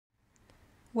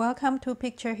Welcome to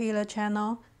Picture Healer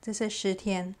channel. This is Shi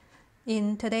Tian.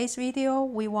 In today's video,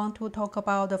 we want to talk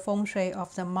about the feng shui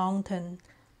of the mountain.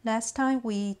 Last time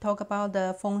we talked about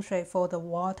the feng shui for the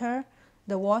water.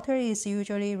 The water is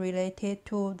usually related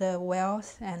to the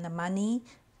wealth and the money,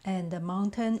 and the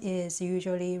mountain is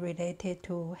usually related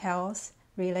to health,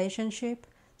 relationship,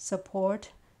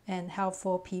 support, and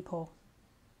helpful people.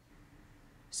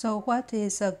 So what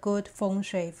is a good feng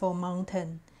shui for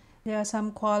mountain? There are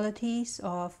some qualities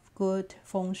of good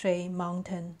feng shui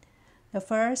mountain. The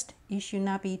first, it should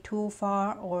not be too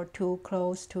far or too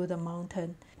close to the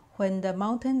mountain. When the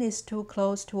mountain is too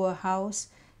close to a house,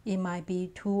 it might be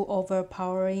too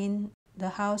overpowering. The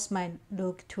house might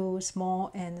look too small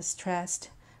and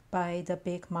stressed by the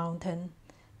big mountain.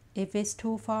 If it's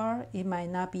too far, it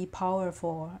might not be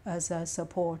powerful as a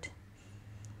support.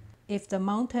 If the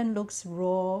mountain looks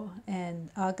raw and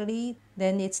ugly,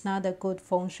 then it's not a good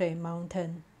feng shui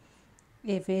mountain.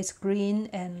 If it's green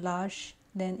and lush,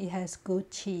 then it has good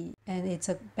qi, and it's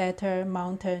a better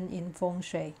mountain in feng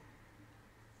shui.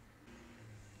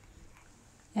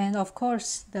 And of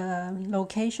course, the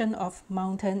location of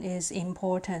mountain is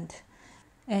important.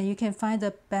 And you can find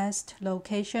the best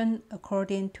location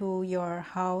according to your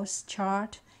house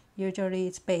chart. Usually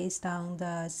it's based on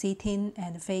the sitting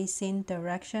and facing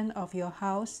direction of your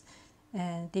house,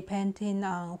 and depending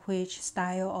on which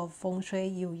style of feng shui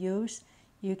you use,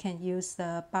 you can use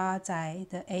the Ba Zai,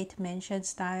 the 8-mansion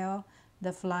style,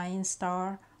 the flying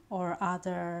star, or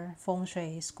other feng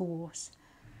shui schools.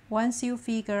 Once you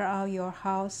figure out your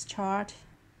house chart,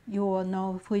 you will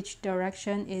know which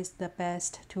direction is the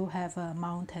best to have a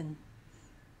mountain.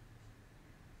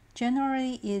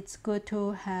 Generally, it's good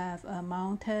to have a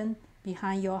mountain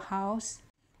behind your house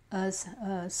as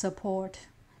a support,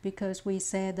 because we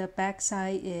say the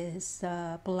backside is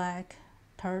the black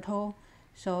turtle,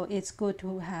 so it's good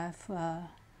to have a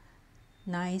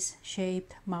nice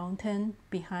shaped mountain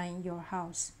behind your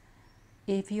house.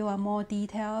 If you are more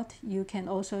detailed, you can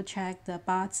also check the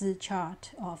Bazi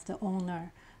chart of the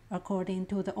owner according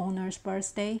to the owner's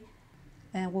birthday,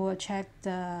 and we'll check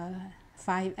the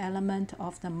 5 elements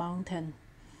of the mountain.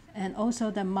 And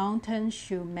also the mountain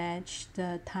should match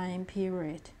the time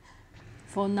period.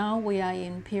 For now we are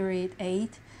in period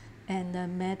 8, and the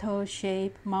metal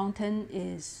shaped mountain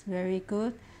is very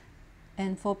good.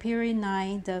 And for period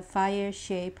 9, the fire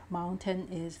shaped mountain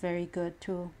is very good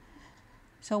too.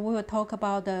 So we will talk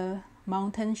about the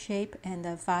mountain shape and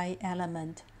the 5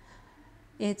 element.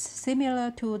 It's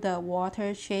similar to the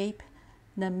water shape.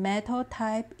 The metal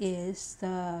type is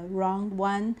the round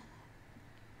one,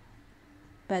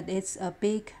 but it's a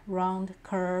big round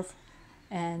curve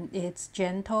and it's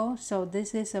gentle. So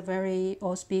this is a very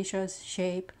auspicious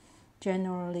shape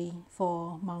generally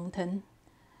for mountain.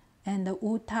 And the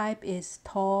wood type is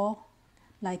tall,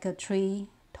 like a tree,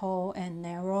 tall and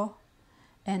narrow.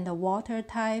 And the water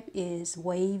type is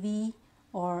wavy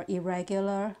or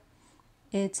irregular.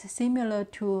 It's similar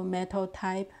to metal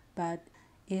type, but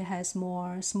it has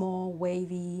more small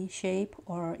wavy shape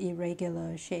or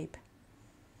irregular shape.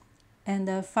 And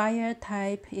the fire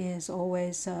type is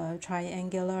always a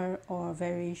triangular or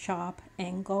very sharp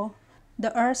angle.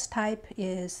 The earth type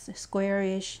is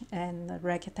squarish and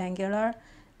rectangular,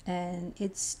 and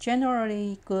it's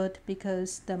generally good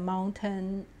because the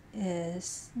mountain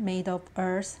is made of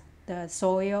earth, the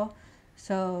soil,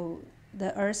 so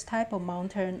the earth type of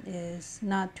mountain is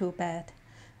not too bad.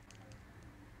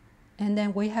 And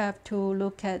then we have to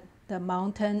look at the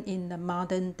mountain in the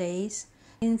modern days.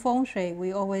 In feng shui,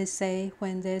 we always say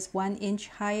when there's 1 inch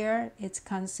higher, it's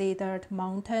considered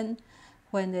mountain.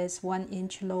 When there's 1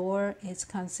 inch lower, it's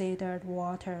considered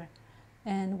water.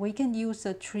 And we can use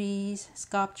the trees,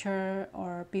 sculpture,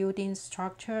 or building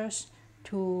structures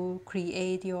to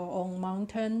create your own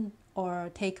mountain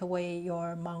or take away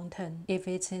your mountain if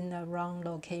it's in the wrong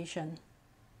location.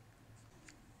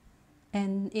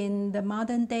 And in the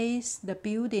modern days, the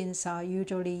buildings are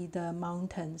usually the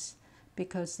mountains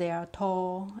because they are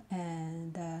tall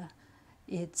and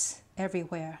it's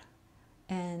everywhere.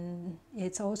 And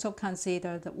it's also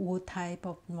considered the wood type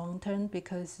of mountain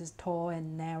because it's tall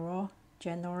and narrow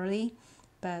generally.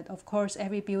 But of course,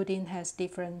 every building has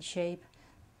different shape.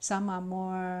 Some are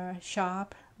more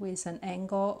sharp with an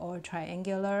angle or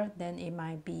triangular, then it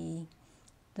might be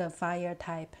the fire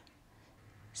type.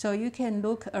 So you can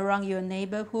look around your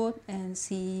neighborhood and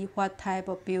see what type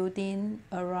of building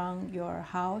around your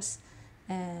house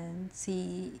and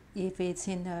see if it's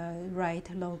in the right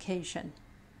location.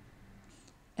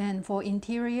 And for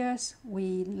interiors,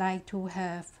 we like to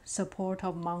have support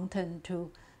of mountain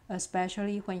too,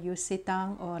 especially when you sit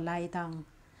down or lie down.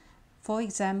 For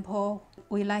example,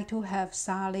 we like to have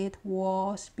solid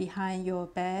walls behind your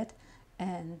bed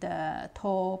and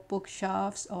tall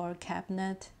bookshelves or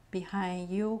cabinet behind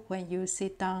you when you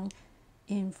sit down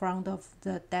in front of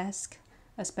the desk,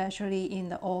 especially in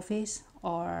the office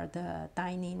or the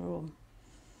dining room.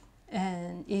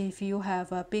 And if you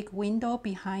have a big window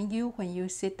behind you when you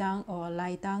sit down or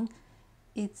lie down,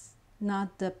 it's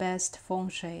not the best feng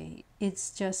shui.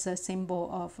 It's just a symbol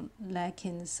of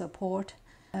lacking support,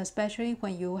 especially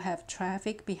when you have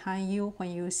traffic behind you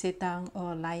when you sit down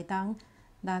or lie down.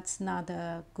 That's not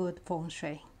a good feng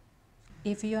shui.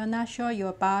 If you are not sure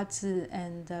your 八字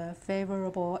and the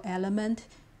favorable element,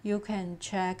 you can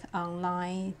check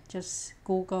online, just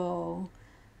Google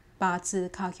八字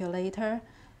calculator,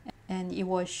 and it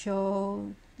will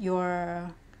show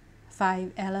your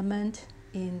 5 element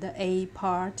in the A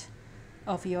part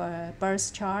of your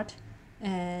birth chart.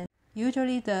 And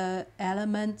usually the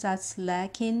element that's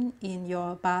lacking in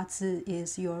your 八字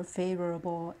is your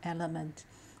favorable element,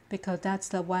 because that's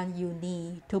the one you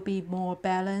need to be more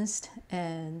balanced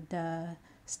and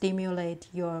stimulate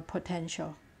your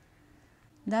potential.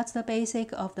 That's the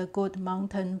basic of the good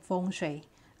mountain feng shui.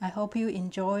 I hope you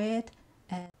enjoy it.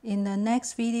 And in the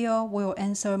next video, we'll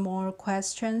answer more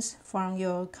questions from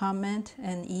your comment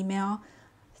and email.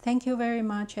 Thank you very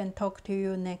much and talk to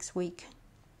you next week.